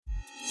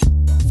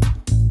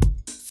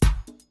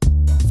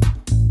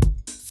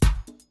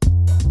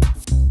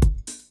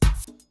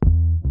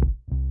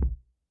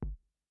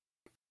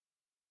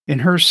In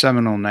her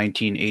seminal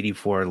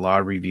 1984 Law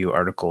Review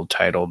article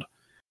titled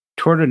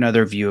Toward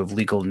Another View of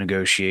Legal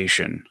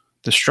Negotiation,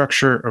 The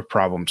Structure of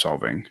Problem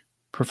Solving,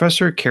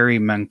 Professor Carrie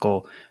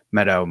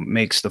Menkel-Meadow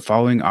makes the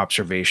following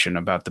observation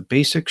about the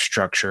basic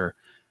structure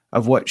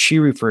of what she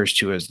refers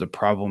to as the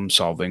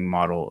problem-solving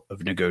model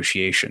of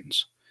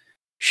negotiations.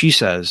 She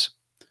says,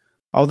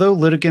 although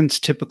litigants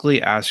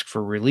typically ask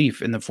for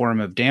relief in the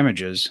form of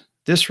damages,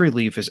 this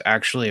relief is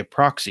actually a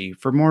proxy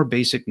for more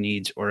basic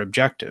needs or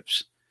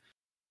objectives.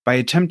 By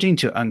attempting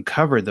to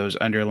uncover those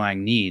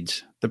underlying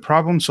needs, the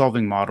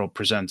problem-solving model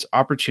presents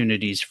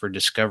opportunities for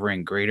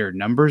discovering greater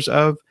numbers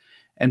of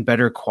and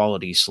better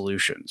quality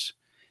solutions.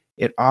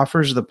 It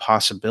offers the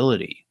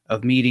possibility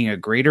of meeting a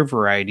greater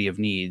variety of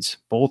needs,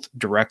 both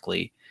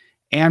directly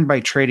and by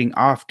trading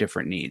off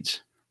different needs,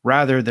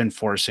 rather than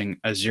forcing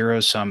a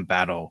zero-sum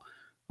battle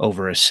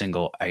over a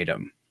single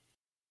item.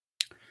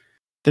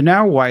 The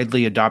now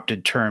widely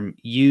adopted term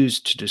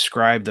used to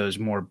describe those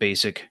more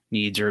basic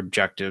needs or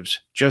objectives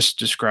just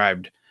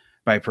described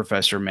by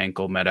Professor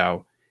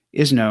Menkel-Meadow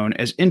is known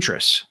as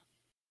interests.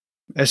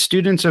 As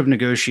students of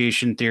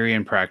negotiation theory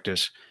and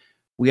practice,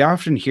 we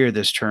often hear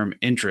this term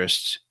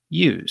interests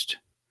used,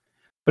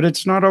 but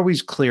it's not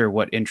always clear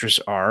what interests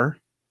are,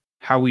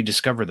 how we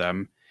discover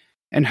them,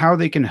 and how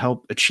they can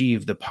help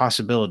achieve the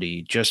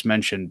possibility just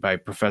mentioned by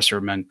Professor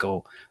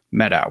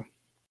Menkel-Meadow.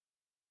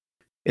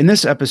 In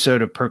this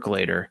episode of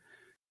Percolator,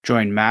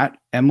 join Matt,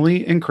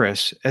 Emily, and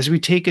Chris as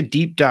we take a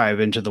deep dive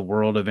into the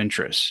world of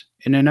interests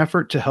in an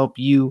effort to help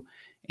you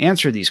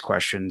answer these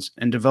questions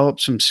and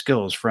develop some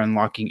skills for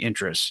unlocking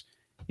interests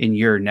in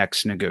your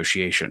next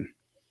negotiation.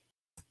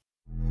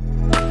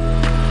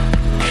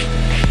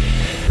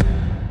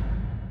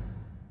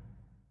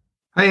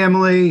 Hi,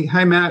 Emily.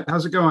 Hi, Matt.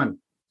 How's it going?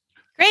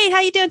 Great. How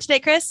you doing today,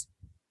 Chris?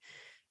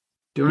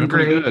 Doing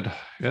great. Good.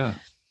 Yeah.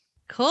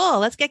 Cool.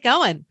 Let's get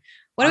going.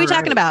 What are we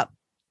talking about?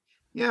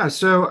 Yeah,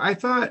 so I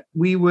thought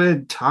we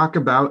would talk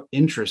about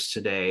interest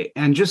today.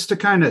 And just to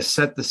kind of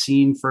set the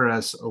scene for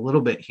us a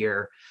little bit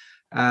here,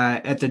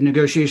 at the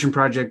Negotiation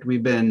Project,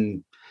 we've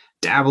been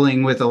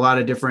dabbling with a lot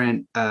of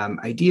different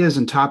ideas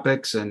and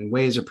topics and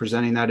ways of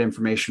presenting that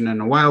information. And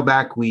a while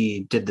back,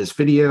 we did this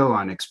video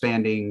on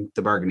expanding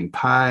the bargaining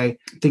pie,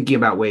 thinking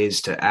about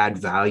ways to add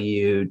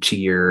value to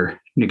your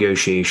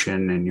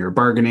negotiation and your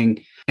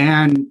bargaining.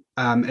 And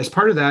as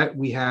part of that,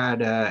 we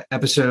had an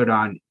episode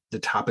on the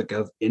topic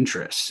of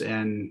interests.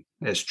 And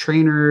as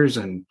trainers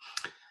and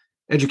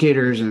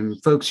educators and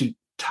folks who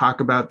talk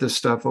about this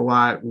stuff a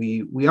lot,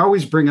 we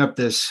always bring up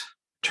this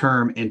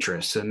term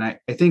interest. And I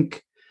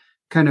think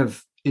kind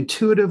of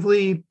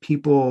intuitively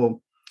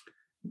people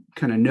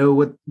kind of know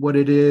what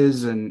it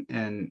is and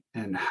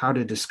how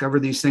to discover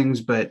these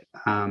things. But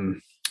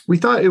we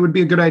thought it would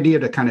be a good idea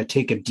to kind of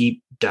take a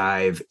deep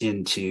dive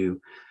into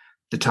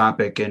the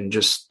topic and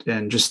just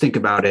think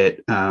about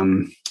it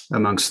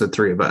amongst the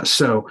three of us.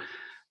 So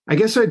I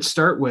guess I'd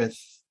start with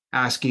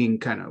asking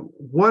kind of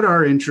what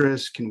are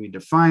interests? Can we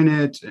define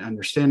it,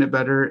 understand it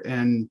better?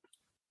 And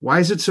why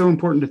is it so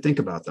important to think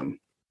about them?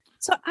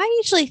 So I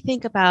usually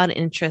think about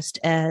interest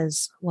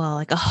as, well,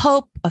 like a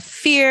hope, a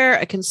fear,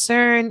 a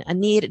concern, a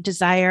need, a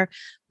desire.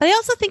 But I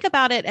also think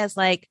about it as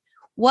like,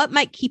 what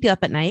might keep you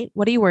up at night?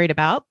 What are you worried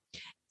about?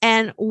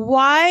 And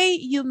why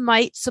you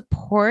might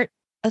support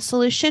a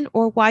solution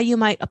or why you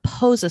might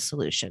oppose a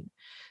solution.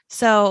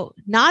 So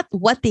not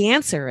what the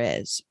answer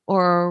is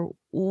or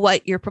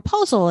what your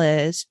proposal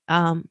is,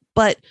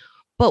 but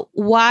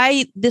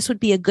why this would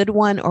be a good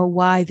one or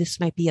why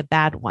this might be a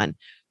bad one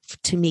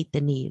to meet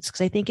the needs.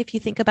 Because I think if you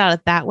think about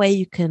it that way,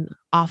 you can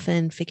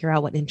often figure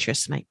out what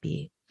interests might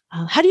be.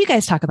 How do you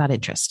guys talk about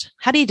interest?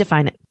 How do you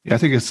define it? Yeah, I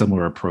think it's a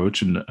similar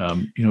approach. And,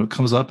 it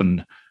comes up,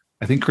 and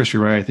I think, Chris,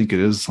 you're right. I think it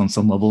is on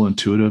some level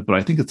intuitive, but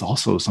I think it's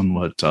also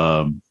somewhat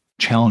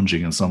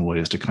challenging in some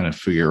ways to kind of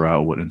figure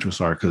out what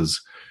interests are,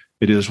 because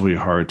it is really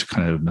hard to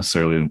kind of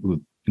necessarily,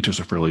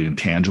 interests are fairly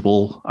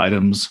intangible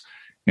items.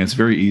 And it's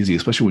very easy,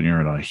 especially when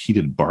you're in a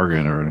heated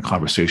bargain or in a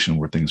conversation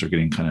where things are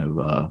getting kind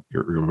of,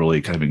 you're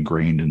really kind of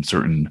ingrained in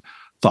certain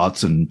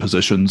thoughts and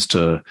positions,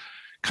 to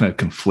kind of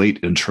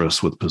conflate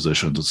interests with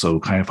positions. And so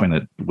kind of find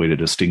that way to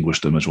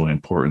distinguish them is really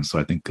important. So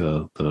I think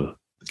the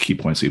key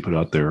points that you put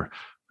out there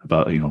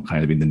about,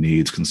 kind of being the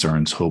needs,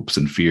 concerns, hopes,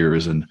 and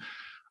fears. And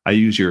I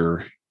use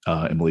your,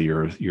 Emily,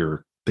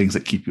 your things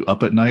that keep you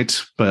up at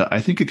night, but I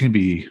think it can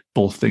be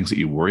both things that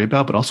you worry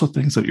about, but also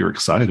things that you're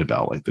excited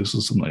about. Like this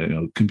is something,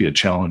 it can be a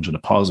challenge in a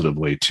positive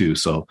way too.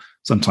 So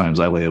sometimes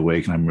I lay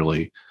awake and I'm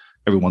really,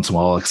 every once in a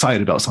while,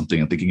 excited about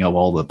something and thinking of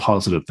all the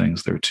positive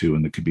things there too.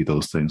 And it could be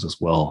those things as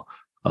well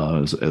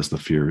as the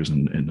fears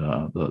and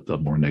the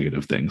more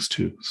negative things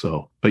too.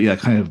 So, but yeah,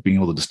 kind of being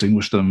able to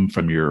distinguish them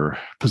from your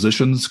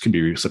positions can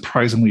be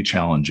surprisingly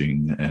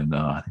challenging. And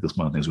I think that's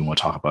one of the things we want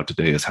to talk about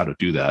today is how to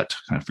do that, to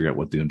kind of figure out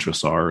what the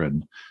interests are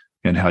and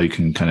how you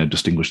can kind of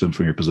distinguish them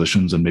from your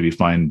positions and maybe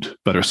find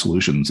better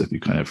solutions if you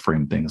kind of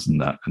frame things in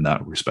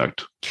that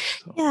respect.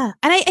 So. Yeah.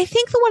 And I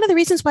think one of the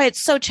reasons why it's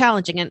so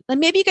challenging, and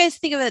maybe you guys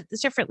think of it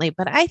differently,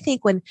 but I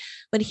think when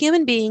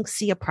human beings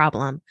see a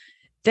problem,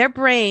 their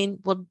brain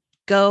will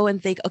go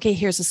and think, okay,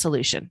 here's a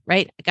solution,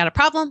 right? I got a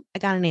problem. I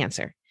got an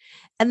answer.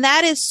 And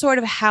that is sort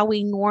of how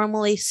we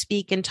normally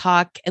speak and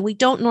talk. And we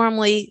don't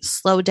normally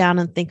slow down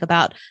and think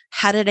about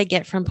how did I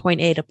get from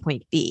point A to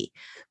point B?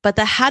 But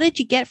the how did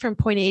you get from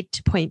point A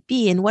to point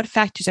B and what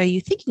factors are you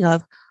thinking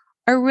of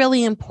are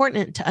really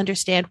important to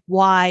understand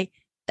why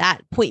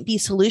that point B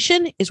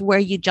solution is where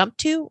you jump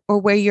to or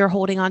where you're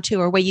holding on to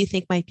or where you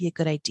think might be a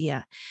good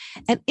idea.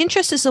 And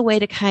interest is a way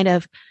to kind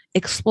of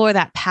explore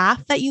that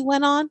path that you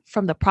went on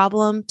from the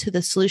problem to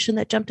the solution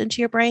that jumped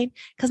into your brain.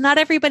 Because not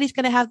everybody's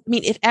going to have, I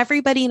mean, if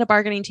everybody in a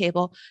bargaining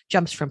table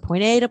jumps from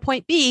point A to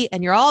point B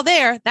and you're all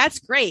there, that's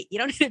great. You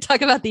don't need to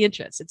talk about the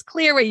interest. It's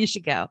clear where you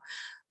should go.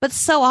 But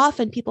so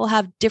often people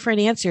have different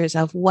answers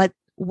of what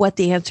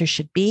the answer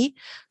should be.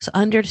 So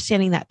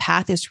understanding that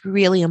path is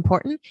really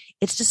important.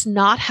 It's just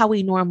not how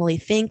we normally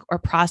think or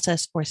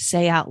process or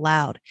say out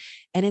loud.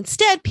 And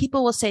instead,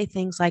 people will say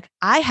things like,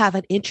 I have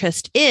an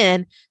interest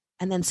in,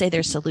 and then say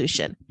their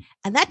solution.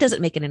 And that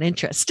doesn't make it an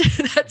interest.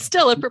 That's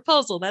still a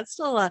proposal. That's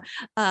still a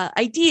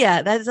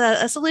idea. That's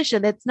a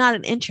solution. It's not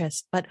an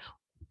interest. But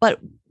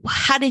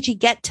how did you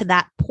get to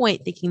that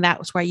point thinking that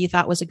was where you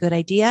thought was a good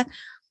idea?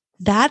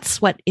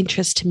 That's what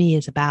interest to me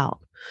is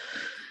about.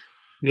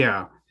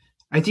 Yeah.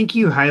 I think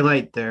you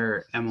highlight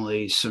there,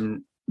 Emily,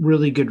 some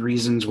really good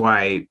reasons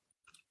why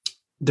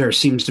there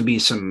seems to be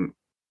some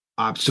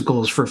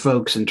obstacles for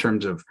folks in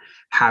terms of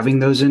having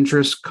those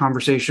interest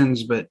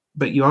conversations, but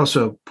you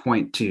also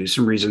point to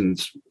some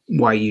reasons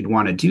why you'd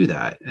want to do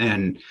that.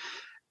 And,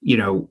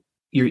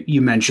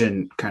 you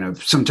mentioned kind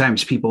of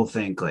sometimes people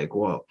think like,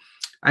 well,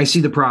 I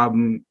see the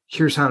problem,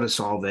 here's how to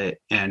solve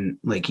it. And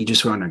like, you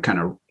just want to kind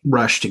of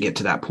rush to get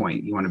to that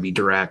point. You want to be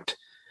direct.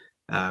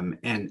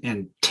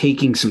 And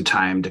taking some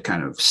time to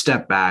kind of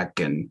step back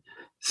and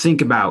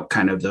think about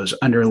kind of those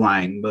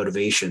underlying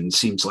motivations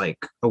seems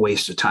like a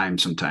waste of time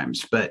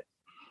sometimes. But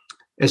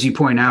as you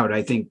point out,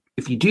 I think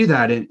if you do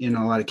that in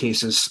a lot of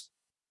cases,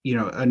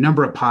 a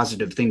number of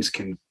positive things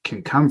can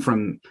come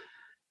from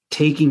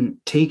taking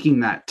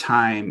that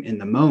time in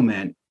the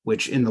moment,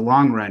 which in the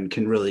long run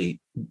can really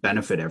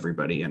benefit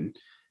everybody. And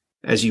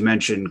as you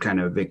mentioned, kind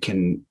of it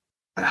can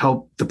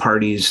help the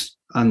parties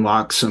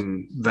unlock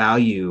some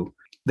value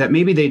that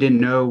maybe they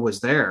didn't know was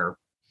there,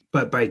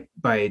 but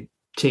by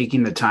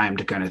taking the time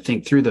to kind of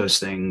think through those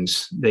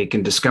things, they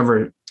can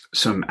discover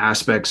some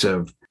aspects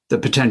of the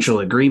potential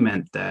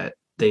agreement that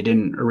they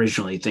didn't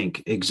originally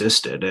think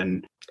existed.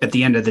 And at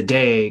the end of the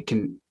day, it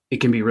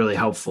can be really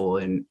helpful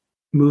in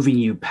moving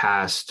you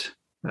past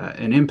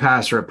an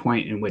impasse or a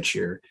point in which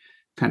you're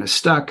kind of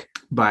stuck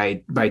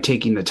by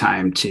taking the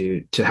time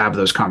to have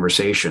those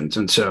conversations.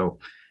 And so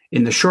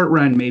in the short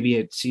run, maybe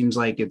it seems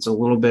like it's a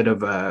little bit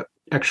of a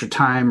extra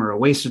time or a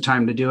waste of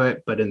time to do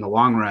it. But in the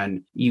long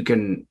run, you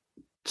can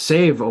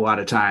save a lot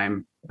of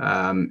time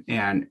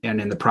and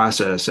in the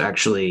process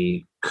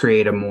actually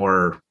create a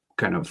more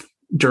kind of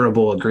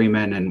durable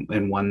agreement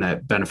and one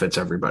that benefits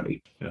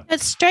everybody. Yeah.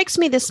 It strikes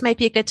me this might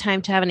be a good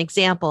time to have an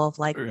example of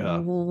like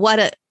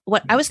what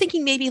I was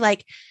thinking maybe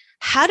like,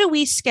 how do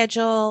we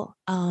schedule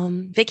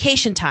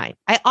vacation time?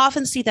 I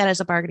often see that as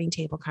a bargaining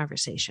table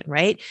conversation,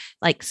 right?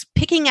 Like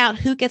picking out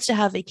who gets to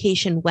have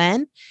vacation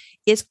when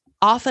is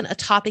often a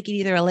topic in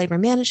either a labor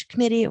management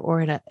committee or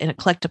in a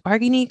collective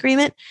bargaining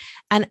agreement.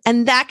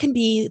 And that can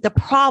be the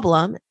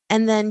problem.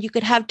 And then you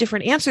could have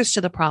different answers to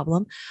the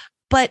problem.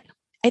 But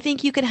I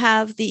think you can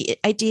have the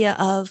idea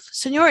of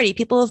seniority.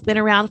 People who've been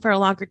around for a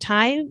longer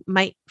time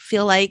might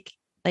feel like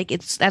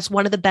that's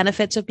one of the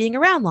benefits of being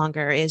around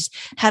longer is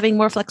having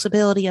more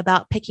flexibility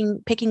about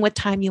picking what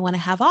time you want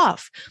to have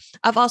off.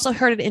 I've also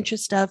heard an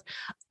interest of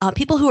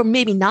people who are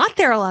maybe not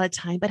there a lot of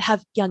time, but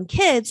have young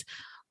kids.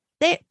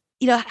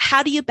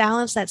 How do you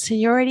balance that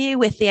seniority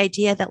with the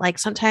idea that like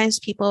sometimes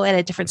people at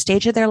a different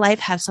stage of their life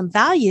have some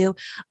value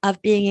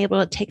of being able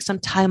to take some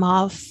time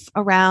off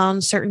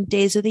around certain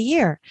days of the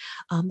year?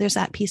 There's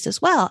that piece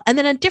as well. And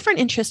then a different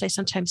interest I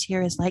sometimes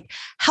hear is like,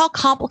 how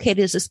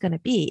complicated is this going to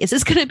be? Is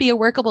this going to be a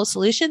workable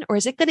solution or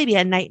is it going to be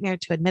a nightmare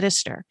to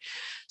administer?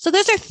 So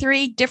those are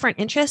three different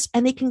interests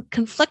and they can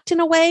conflict in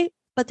a way,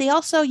 but they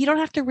also, you don't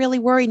have to really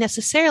worry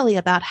necessarily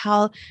about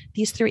how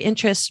these three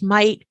interests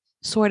might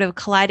sort of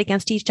collide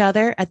against each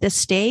other at this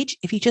stage.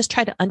 If you just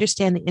try to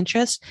understand the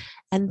interest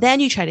and then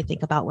you try to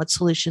think about what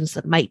solutions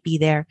that might be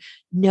there,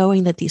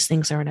 knowing that these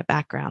things are in a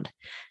background.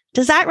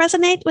 Does that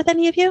resonate with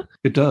any of you?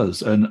 It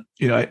does. And,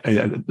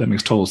 that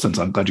makes total sense.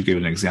 I'm glad you gave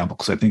an example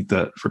because I think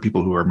that for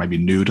people who are maybe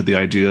new to the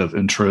idea of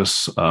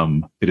interests,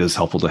 it is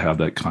helpful to have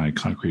that kind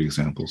of concrete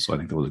example. So I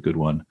think that was a good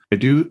one. I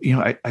do,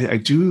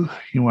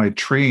 I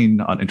train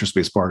on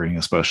interest-based bargaining,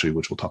 especially,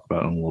 which we'll talk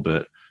about in a little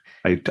bit.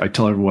 I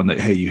tell everyone that,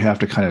 hey, you have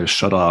to kind of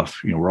shut off,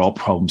 we're all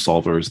problem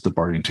solvers at the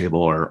bargaining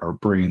table. Our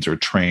brains are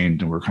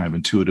trained and we're kind of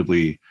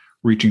intuitively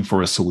reaching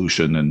for a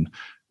solution. And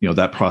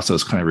that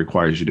process kind of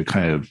requires you to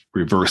kind of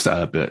reverse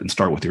that a bit and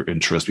start with your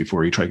interest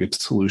before you try to get to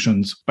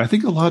solutions. But I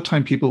think a lot of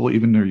time people,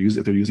 even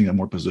if they're using a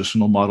more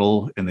positional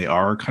model and they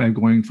are kind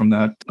of going from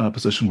that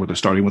position where they're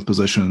starting with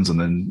positions, and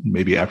then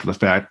maybe after the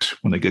fact,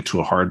 when they get to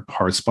a hard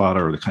spot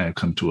or they kind of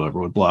come to a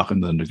roadblock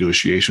in the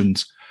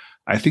negotiations,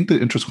 I think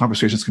the interest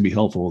conversations can be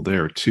helpful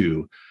there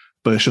too.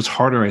 But it's just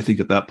harder, I think,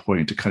 at that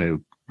point to kind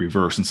of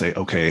reverse and say,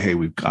 okay, hey,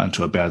 we've gotten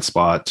to a bad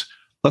spot.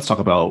 Let's talk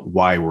about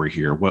why we're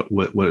here. What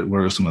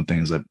are some of the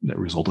things that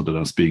resulted in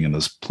us being in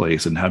this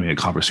place? And having a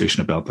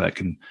conversation about that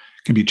can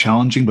be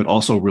challenging, but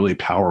also really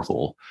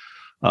powerful.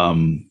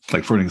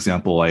 Like for an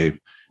example, I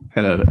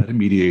had a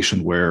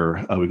mediation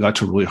where we got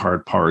to a really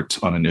hard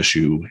part on an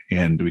issue,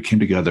 and we came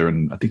together,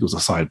 and I think it was a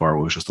sidebar where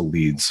it was just the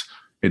leads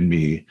and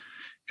me.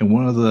 And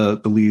one of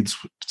the leads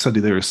said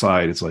to the other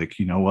side, it's like,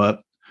 you know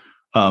what?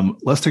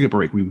 Let's take a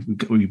break. We've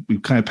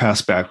kind of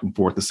passed back and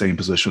forth the same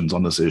positions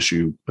on this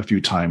issue a few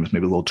times,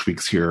 maybe little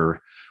tweaks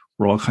here.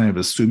 We're all kind of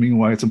assuming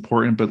why it's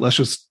important, but let's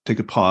just take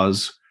a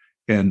pause.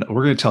 And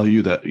we're going to tell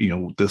you that,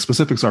 the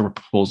specifics of our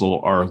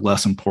proposal are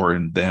less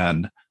important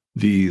than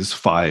these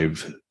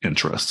 5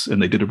 interests.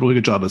 And they did a really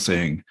good job of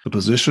saying the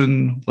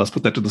position, let's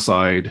put that to the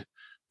side.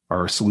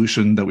 Our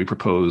solution that we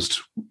proposed,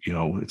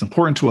 it's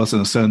important to us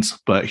in a sense,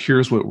 but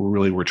here's what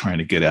we're trying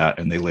to get at.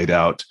 And they laid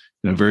out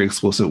in a very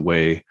explicit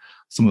way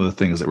some of the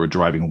things that were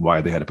driving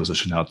why they had a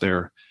position out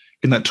there.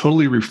 And that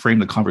totally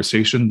reframed the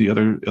conversation. The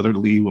other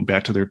lead went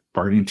back to their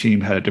bargaining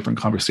team, had a different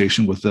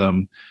conversation with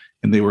them,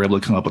 and they were able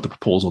to come up with a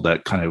proposal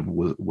that kind of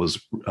was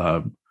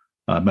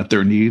met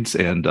their needs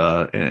and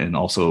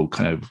also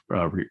kind of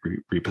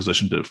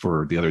repositioned it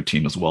for the other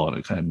team as well. And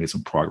it kind of made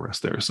some progress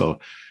there. So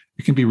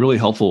it can be really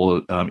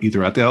helpful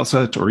either at the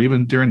outset or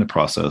even during the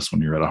process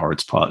when you're at a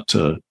hard spot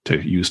to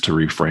use to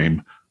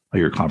reframe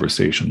your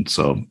conversation.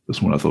 So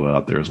just want to throw it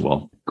out there as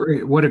well.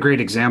 Great. What a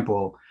great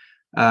example.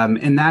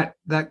 And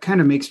that kind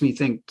of makes me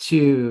think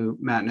too,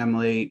 Matt and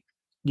Emily,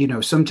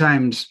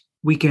 sometimes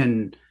we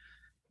can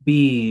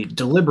be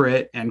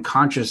deliberate and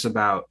conscious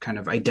about kind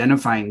of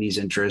identifying these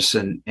interests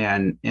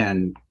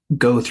and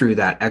go through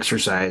that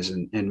exercise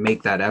and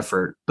make that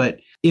effort. But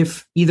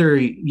if either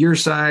your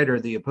side or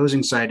the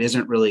opposing side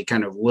isn't really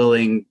kind of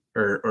willing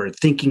or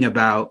thinking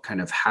about kind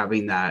of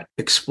having that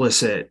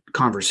explicit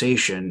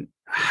conversation,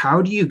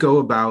 how do you go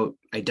about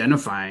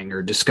identifying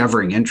or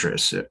discovering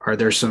interests? Are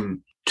there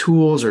some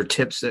tools or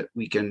tips that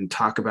we can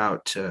talk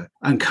about to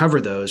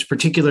uncover those,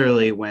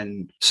 particularly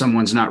when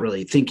someone's not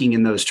really thinking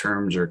in those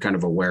terms or kind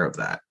of aware of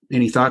that?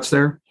 Any thoughts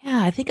there?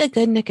 Yeah, I think a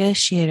good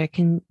negotiator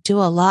can do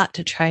a lot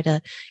to try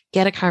to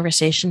get a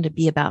conversation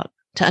to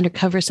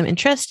uncover some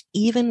interest,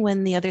 even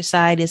when the other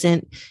side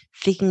isn't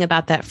thinking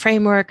about that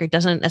framework or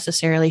doesn't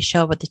necessarily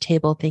show up at the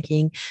table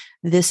thinking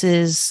this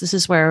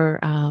is where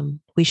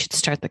we should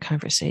start the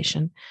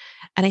conversation.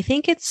 And I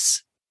think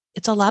it's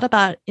a lot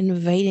about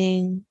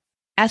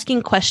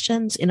asking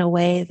questions in a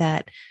way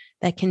that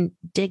can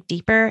dig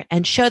deeper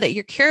and show that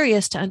you're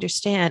curious to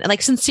understand, and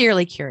like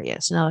sincerely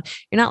curious. No,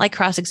 you're not like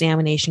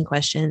cross-examination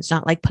questions,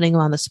 not like putting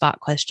them on the spot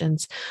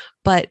questions,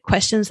 but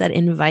questions that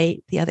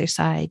invite the other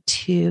side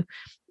to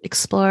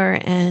explore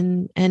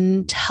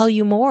and tell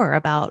you more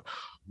about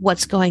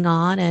what's going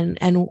on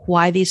and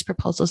why these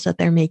proposals that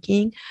they're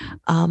making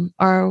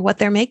are what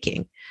they're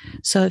making.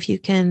 So if you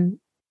can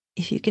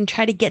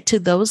try to get to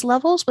those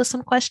levels with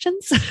some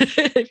questions,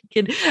 if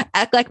you can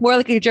act like more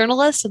like a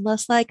journalist and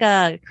less like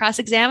a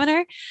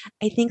cross-examiner,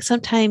 I think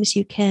sometimes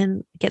you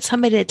can get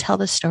somebody to tell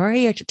the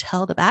story or to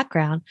tell the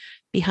background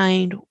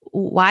behind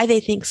why they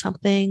think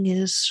something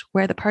is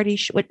where the party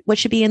what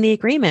should be in the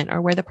agreement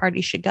or where the party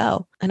should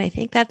go. And I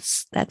think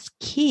that's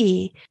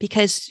key,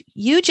 because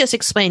you just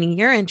explaining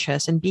your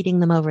interest and beating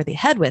them over the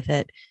head with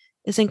it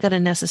isn't going to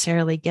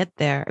necessarily get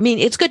there. I mean,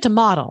 it's good to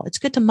model. It's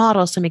good to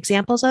model some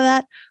examples of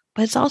that,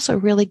 but it's also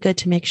really good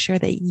to make sure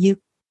that you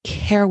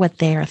care what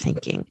they are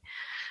thinking.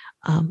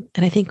 And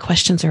I think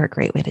questions are a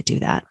great way to do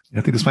that. I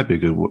think this might be a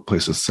good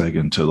place to seg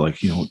into,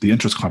 the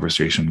interest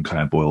conversation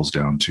kind of boils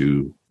down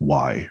to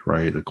why,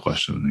 right? The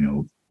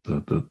question,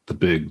 the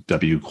big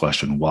W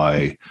question,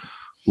 why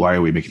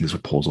are we making these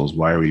proposals?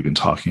 Why are we even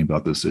talking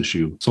about this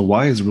issue? So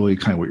why is really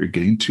kind of what you're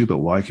getting to, but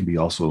why can be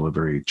also a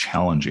very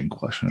challenging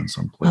question in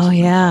some places. Oh,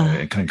 yeah.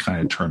 It can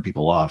kind of turn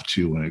people off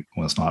too when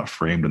it's not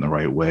framed in the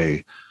right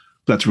way.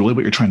 That's really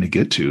what you're trying to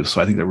get to.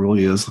 So I think that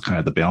really is kind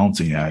of the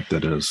balancing act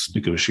that as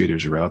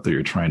negotiators you're out there,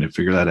 you're trying to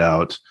figure that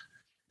out.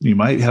 You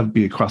might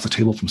be across the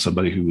table from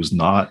somebody who is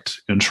not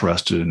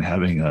interested in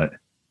having a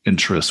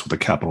interest with a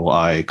capital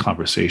I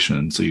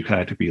conversation. So you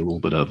kind of have to be a little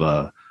bit of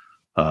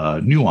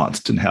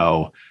nuanced in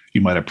how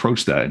you might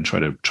approach that and try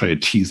to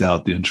tease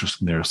out the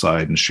interest on their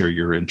side and share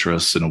your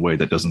interests in a way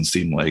that doesn't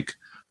seem like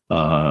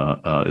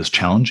is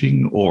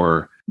challenging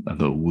or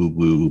the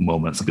woo-woo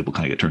moment. Some people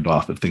kind of get turned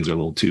off if things are a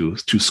little too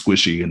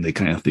squishy and they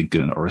kind of think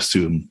or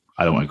assume,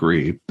 I don't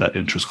agree. That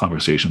interest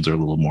conversations are a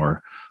little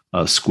more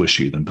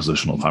squishy than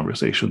positional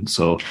conversations.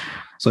 So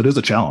it is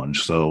a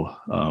challenge. So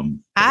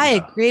I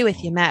agree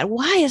with you, Matt.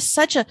 Why is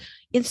such a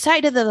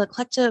inside of the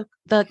collective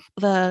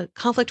the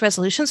conflict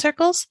resolution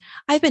circles?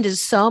 I've been to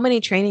so many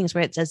trainings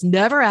where it says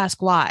never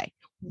ask why.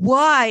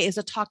 Why is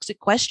a toxic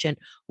question.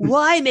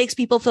 Why makes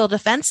people feel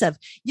defensive.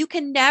 You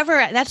can never,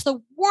 that's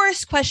the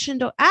worst question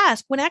to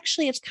ask when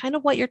actually it's kind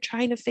of what you're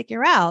trying to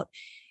figure out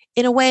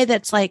in a way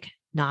that's like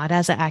not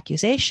as an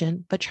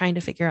accusation, but trying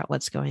to figure out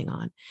what's going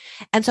on.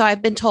 And so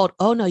I've been told,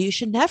 oh no, you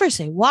should never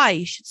say why.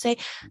 You should say,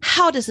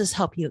 how does this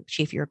help you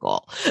achieve your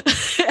goal?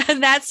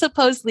 And that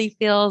supposedly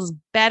feels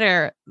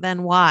better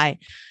than why.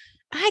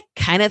 I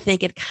kind of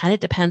think it kind of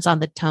depends on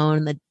the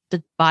tone, the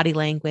body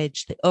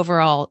language, the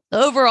overall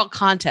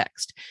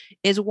context.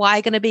 Is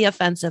why going to be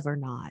offensive or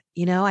not?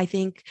 I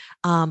think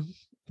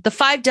the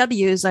 5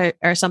 W's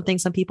are something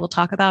some people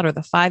talk about, or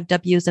the 5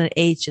 W's and an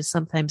H is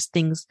sometimes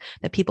things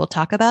that people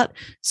talk about,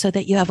 so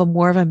that you have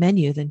more of a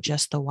menu than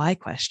just the why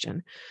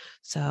question.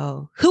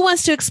 So who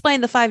wants to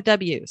explain the 5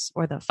 W's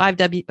or the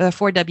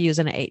 4 W's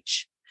and an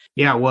H?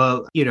 Yeah,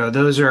 well,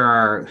 those are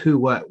our who,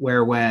 what,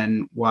 where,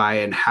 when, why,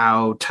 and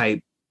how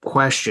type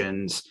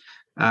questions,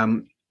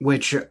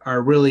 which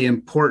are really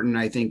important,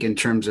 I think, in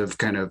terms of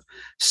kind of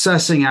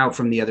sussing out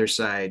from the other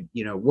side,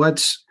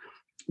 what's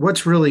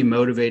really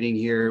motivating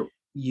here.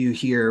 You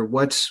hear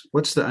what's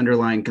the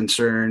underlying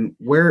concern?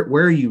 Where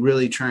are you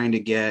really trying to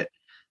get?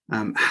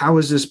 How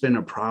has this been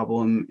a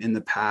problem in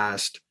the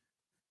past?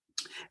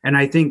 And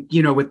I think,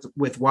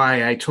 with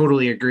why, I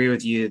totally agree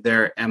with you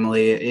there,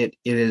 Emily.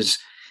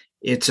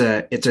 It's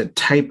a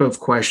type of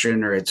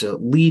question, or it's a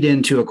lead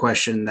into a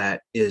question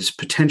that is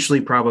potentially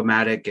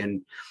problematic.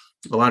 And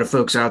a lot of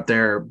folks out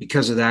there,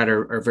 because of that,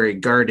 are very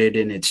guarded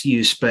in its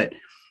use.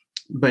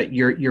 But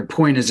your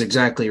point is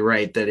exactly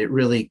right, that it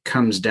really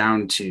comes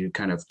down to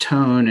kind of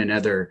tone and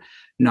other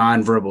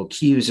nonverbal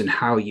cues and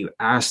how you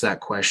ask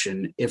that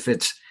question. If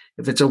it's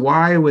a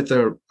why with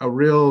a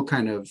real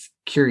kind of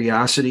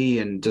curiosity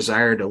and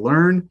desire to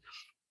learn,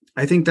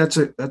 I think that's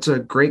a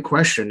great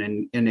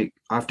question, and it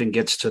often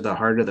gets to the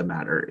heart of the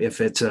matter. If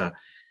it's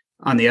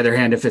on the other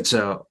hand, if it's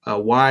a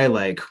why,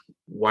 like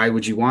why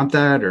would you want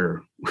that,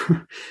 or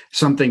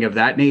something of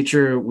that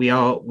nature, we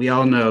all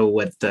know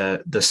what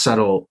the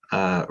subtle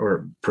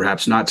or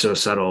perhaps not so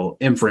subtle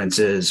inference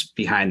is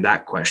behind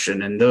that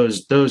question, and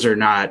those are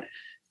not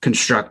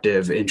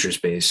constructive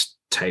interest-based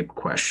type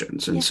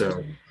questions. And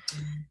so,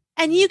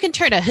 and you can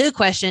turn a who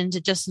question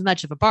to just as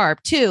much of a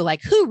barb too,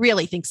 like who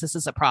really thinks this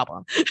is a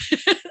problem.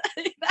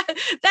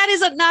 that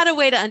is not a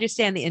way to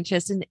understand the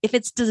interest, and if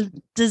it's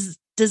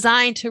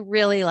designed to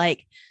really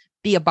like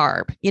be a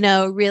barb,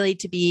 really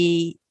to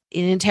be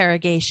an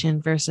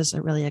interrogation versus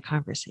really a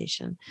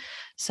conversation.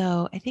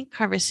 So I think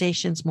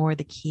conversation's more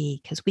the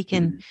key, because we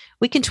can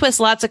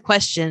twist lots of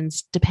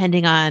questions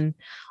depending on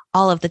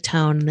all of the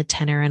tone and the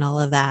tenor and all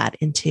of that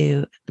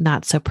into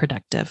not so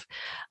productive.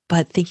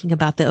 But thinking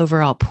about the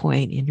overall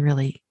point and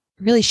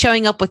really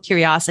showing up with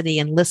curiosity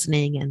and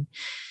listening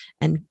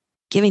and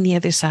giving the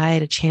other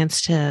side a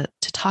chance to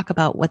talk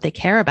about what they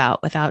care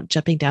about without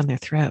jumping down their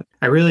throat.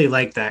 I really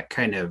like that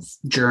kind of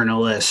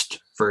journalist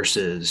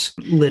versus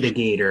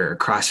litigator or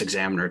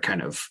cross-examiner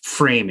kind of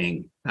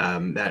framing.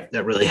 That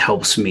really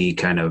helps me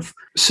kind of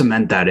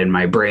cement that in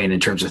my brain in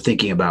terms of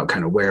thinking about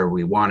kind of where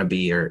we want to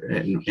be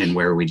and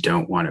where we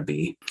don't want to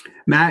be.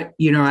 Matt,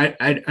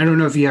 I don't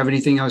know if you have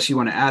anything else you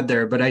want to add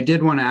there, but I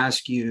did want to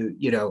ask you,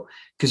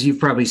 because you've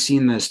probably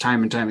seen this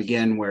time and time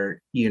again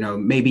where,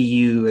 maybe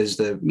you as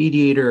the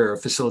mediator or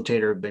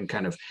facilitator have been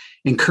kind of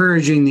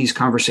encouraging these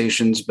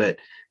conversations, but,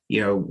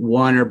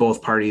 one or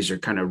both parties are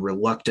kind of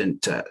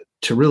reluctant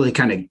to really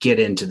kind of get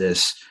into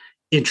this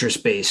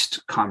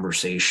interest-based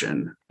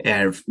conversation.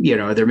 And,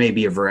 there may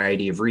be a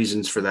variety of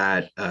reasons for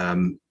that.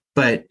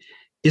 But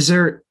is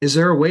there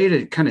a way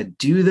to kind of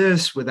do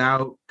this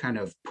without kind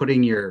of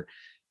putting your,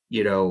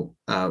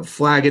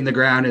 flag in the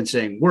ground and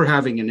saying, we're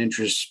having an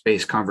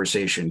interest-based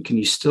conversation? Can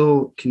you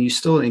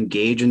still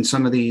engage in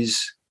some of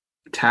these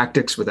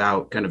tactics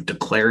without kind of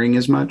declaring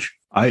as much?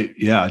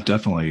 Yeah,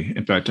 definitely.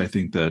 In fact, I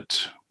think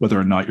that whether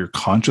or not you're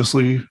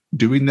consciously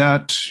doing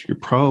that, you're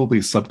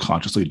probably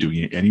subconsciously doing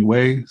it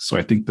anyway. So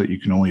I think that you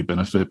can only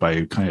benefit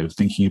by kind of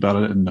thinking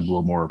about it in a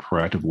little more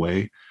proactive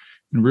way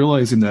and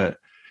realizing that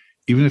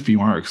even if you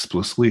aren't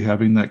explicitly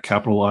having that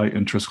capital I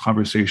interest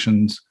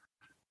conversations,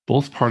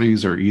 both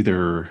parties are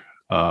either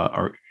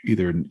know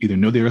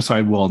the other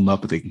side well enough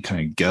that they can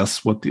kind of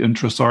guess what the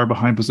interests are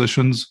behind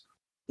positions,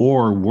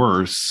 or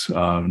worse,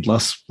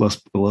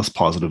 less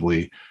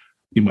positively,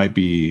 you might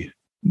be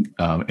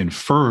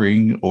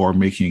inferring or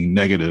making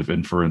negative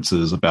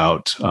inferences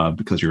about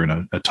because you're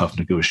in a tough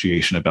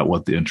negotiation about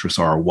what the interests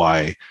are,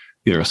 why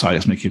the other side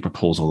is making a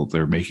proposal that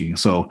they're making.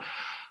 So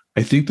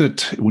I think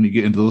that when you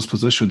get into those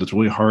positions, it's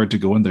really hard to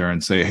go in there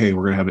and say, hey,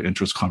 we're going to have an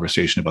interest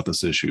conversation about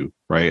this issue,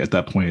 right? At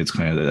that point, it's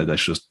kind of,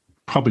 that's just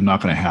probably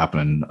not going to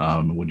happen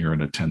when you're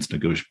in a tense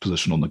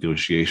positional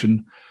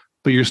negotiation.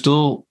 But you're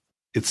still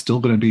it's still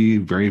going to be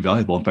very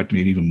valuable. In fact,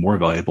 maybe even more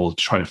valuable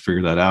to try to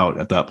figure that out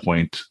at that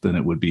point than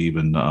it would be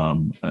even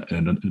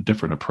in a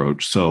different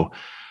approach. So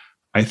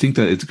I think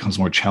that it becomes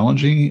more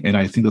challenging, and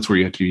I think that's where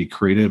you have to be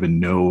creative and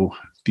know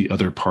the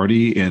other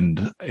party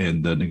and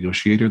the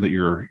negotiator that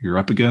you're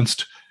up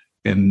against,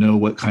 and know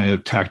what kind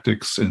of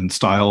tactics and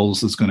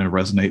styles is going to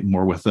resonate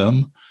more with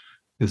them.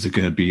 Is it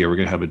going to be, are we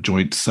going to have a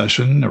joint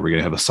session? Are we going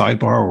to have a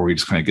sidebar, or are we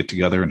just kind of get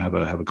together and have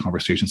a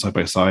conversation side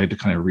by side to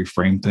kind of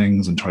reframe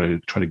things and try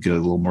to get a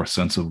little more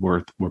sense of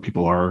where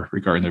people are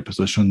regarding their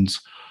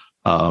positions,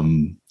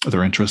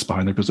 their interests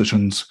behind their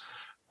positions?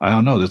 I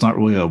don't know. There's not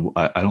really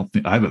I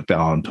haven't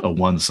found a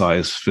one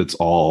size fits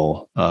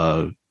all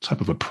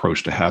type of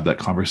approach to have that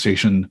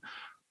conversation.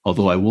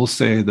 Although I will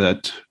say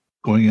that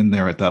going in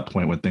there at that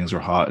point when things are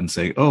hot and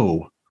saying,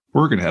 oh,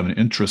 we're going to have an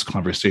interest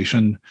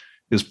conversation,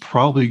 is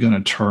probably going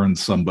to turn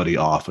somebody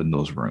off in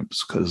those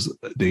rooms, because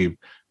they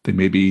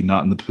may be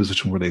not in the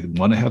position where they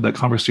want to have that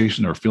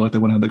conversation or feel like they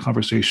want to have that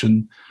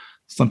conversation.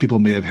 Some people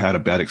may have had a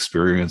bad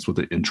experience with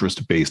the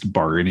interest-based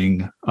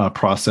bargaining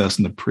process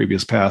in the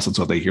previous past, and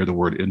so if they hear the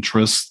word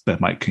interest,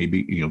 that might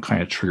maybe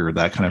kind of trigger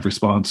that kind of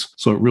response.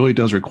 So it really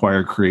does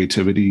require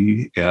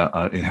creativity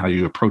in how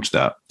you approach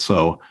that.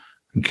 So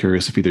I'm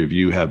curious if either of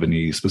you have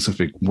any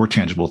specific, more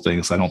tangible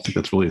things. I don't think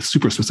that's really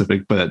super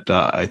specific, but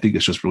I think it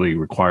just really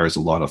requires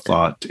a lot of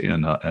thought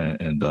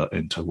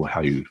into how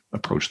you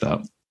approach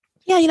that.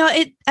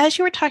 Yeah, as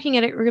you were talking,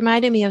 it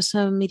reminded me of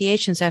some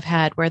mediations I've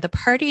had where the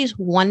parties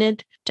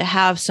wanted to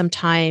have some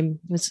time.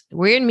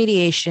 We're in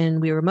mediation.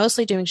 We were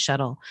mostly doing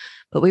shuttle,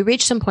 but we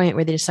reached some point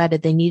where they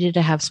decided they needed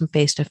to have some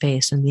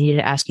face-to-face and they needed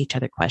to ask each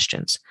other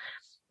questions.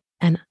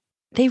 And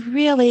they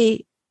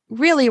really,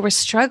 really were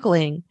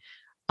struggling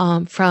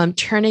from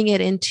turning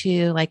it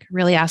into like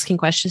really asking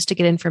questions to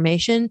get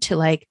information to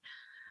like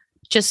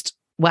just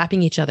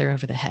whapping each other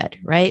over the head,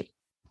 right?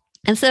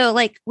 And so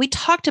like we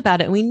talked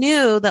about it and we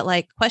knew that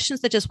like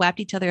questions that just whapped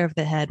each other over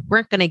the head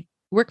weren't going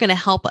to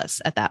help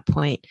us at that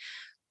point.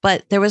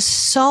 But there was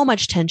so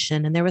much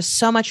tension and there was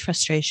so much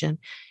frustration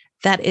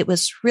that it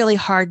was really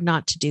hard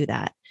not to do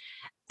that.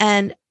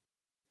 And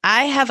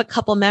I have a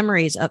couple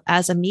memories of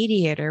as a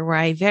mediator where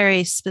I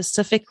very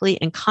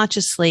specifically and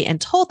consciously and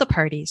told the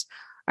parties,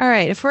 all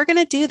right, if we're going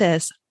to do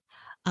this,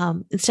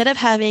 instead of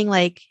having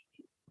like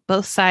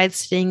both sides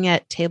sitting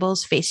at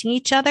tables facing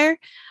each other,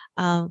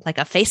 like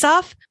a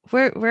face-off,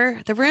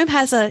 the room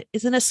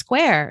is in a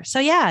square. So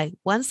yeah,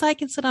 one side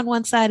can sit on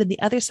one side and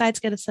the other side's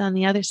going to sit on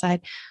the other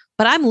side,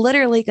 but I'm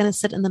literally going to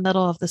sit in the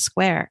middle of the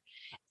square.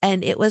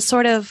 And it was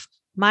sort of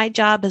my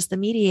job as the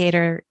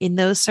mediator in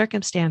those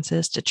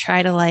circumstances to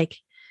try to like,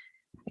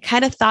 I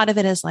kind of thought of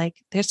it as like,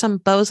 there's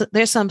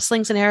some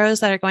slings and arrows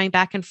that are going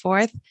back and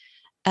forth.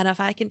 And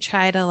if I can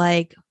try to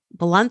like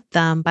blunt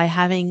them by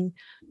having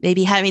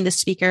the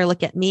speaker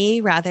look at me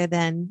rather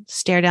than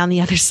stare down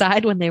the other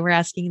side when they were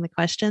asking the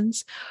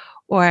questions,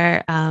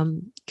 or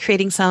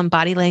creating some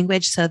body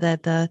language so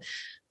that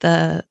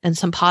and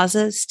some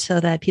pauses so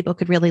that people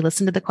could really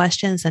listen to the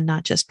questions and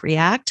not just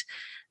react,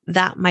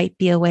 that might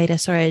be a way to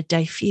sort of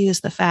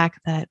diffuse the fact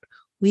that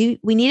we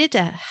needed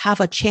to have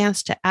a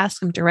chance to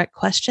ask them direct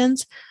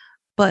questions,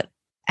 but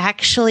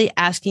actually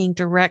asking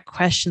direct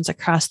questions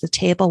across the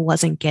table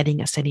wasn't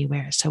getting us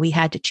anywhere. So we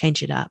had to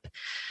change it up.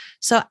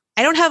 So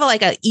I don't have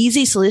an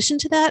easy solution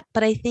to that,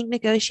 but I think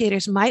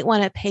negotiators might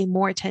want to pay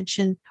more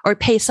attention or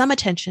pay some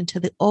attention to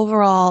the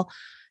overall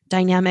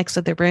dynamics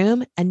of the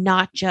room and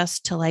not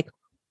just to like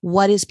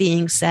what is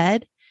being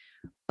said,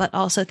 but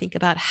also think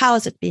about how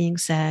is it being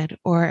said,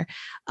 or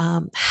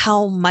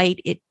how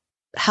might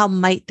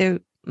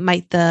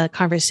the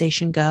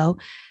conversation go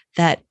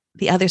that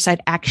the other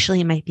side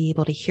actually might be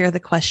able to hear the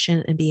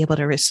question and be able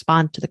to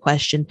respond to the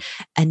question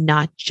and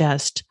not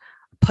just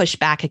push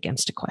back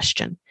against a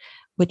question,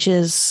 which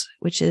is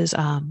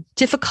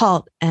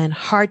difficult and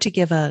hard to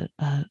give a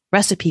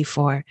recipe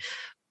for.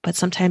 But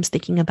sometimes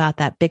thinking about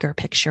that bigger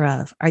picture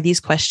of, are these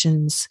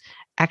questions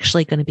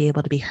actually going to be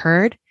able to be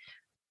heard,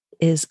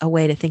 is a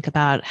way to think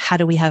about how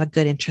do we have a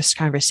good interest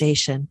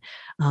conversation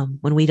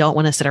when we don't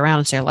want to sit around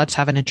and say, let's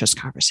have an interest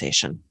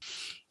conversation.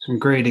 Some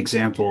great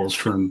examples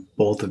from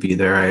both of you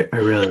there. I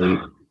really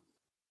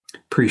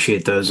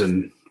appreciate those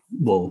and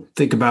will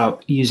think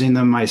about using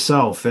them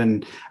myself.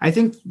 And I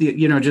think,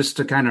 just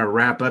to kind of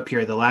wrap up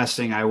here, the last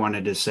thing I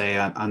wanted to say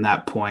on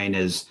that point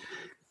is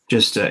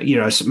just,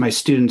 my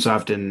students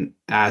often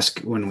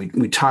ask when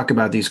we talk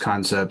about these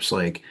concepts,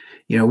 like,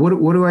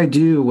 what do I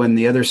do when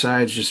the other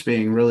side's just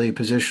being really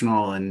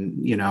positional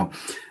and,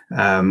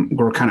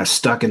 we're kind of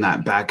stuck in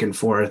that back and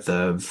forth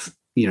of,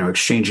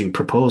 exchanging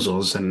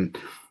proposals. And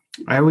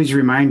I always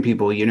remind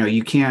people,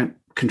 you can't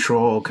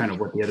control kind of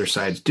what the other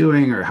side's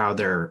doing or how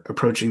they're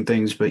approaching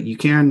things, but you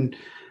can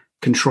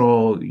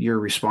control your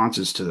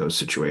responses to those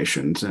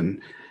situations.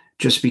 And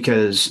just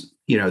because,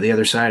 the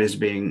other side is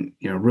being,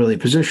 really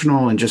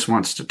positional and just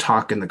wants to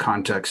talk in the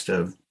context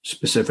of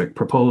specific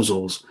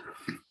proposals,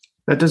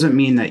 that doesn't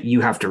mean that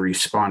you have to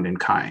respond in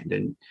kind.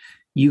 And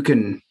you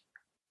can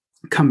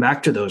come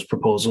back to those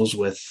proposals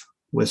with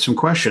some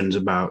questions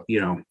about,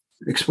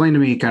 explain to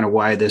me kind of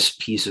why this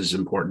piece is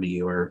important to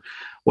you, or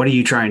what are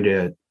you trying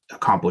to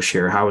accomplish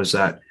here? How is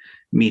that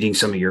meeting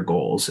some of your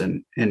goals?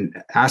 And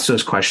ask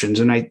those questions.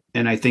 And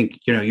I think,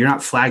 you're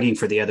not flagging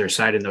for the other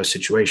side in those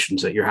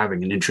situations, that you're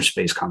having an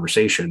interest-based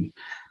conversation,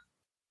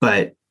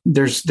 but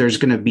there's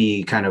going to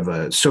be kind of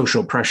a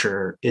social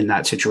pressure in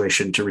that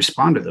situation to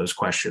respond to those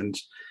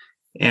questions.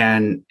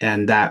 And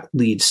that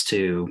leads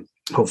to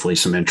hopefully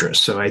some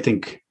interest. So I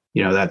think,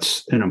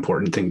 that's an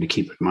important thing to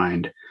keep in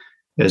mind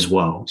as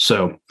well.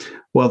 So,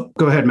 well,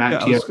 go ahead,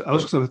 Matt. Yeah, I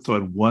was going to throw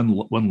in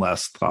one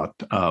last thought.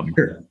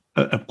 Sure.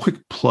 A quick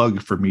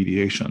plug for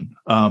mediation.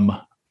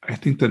 I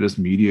think that as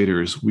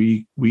mediators,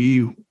 we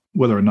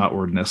whether or not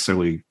we're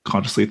necessarily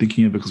consciously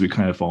thinking of it, because we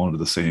kind of fall into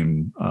the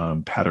same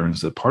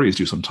patterns that parties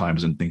do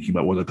sometimes in thinking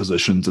about what are the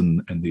positions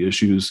and the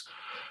issues,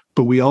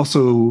 but we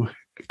also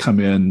come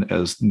in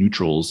as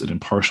neutrals and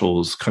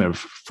impartials, kind of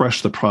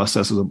fresh the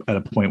process at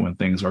a point when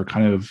things are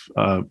kind of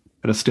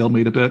at a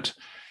stalemate a bit.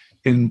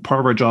 And part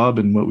of our job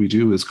and what we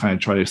do is kind of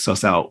try to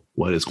suss out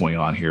what is going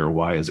on here,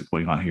 why is it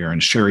going on here,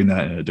 and sharing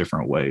that in a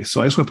different way.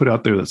 So I just want to put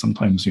out there that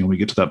sometimes, we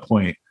get to that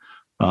point,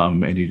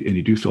 and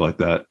you do feel like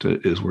that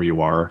is where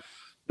you are.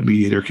 A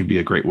mediator can be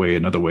a great way,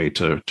 another way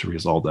to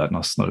resolve that.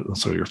 Not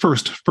necessarily your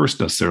first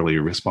necessarily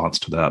response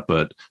to that,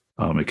 but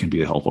it can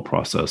be a helpful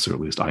process, or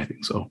at least I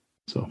think so.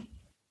 So,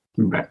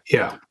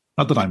 yeah.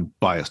 Not that I'm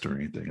biased or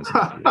anything.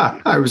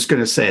 I was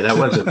going to say that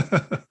wasn't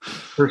a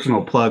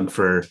personal plug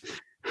for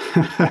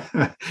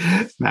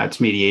Matt's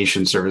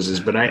mediation services,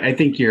 but I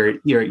think your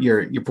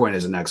point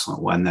is an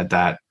excellent one,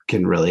 that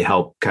can really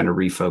help kind of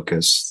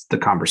refocus the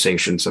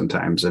conversation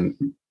sometimes and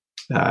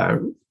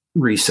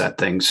reset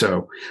things.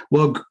 So,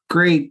 well,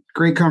 great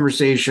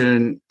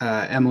conversation,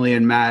 Emily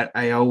and Matt.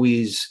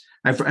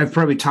 I've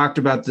probably talked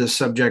about this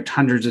subject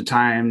hundreds of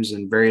times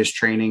in various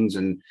trainings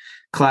and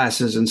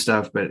classes and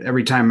stuff, but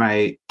every time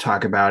I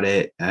talk about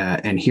it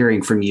and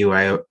hearing from you,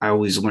 I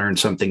always learn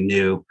something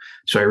new.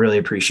 So I really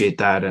appreciate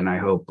that. And I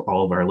hope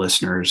all of our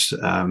listeners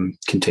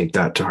can take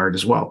that to heart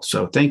as well.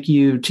 So thank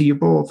you to you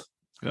both.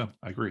 Yeah,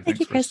 I agree. Thank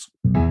Thanks,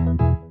 you,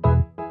 Chris.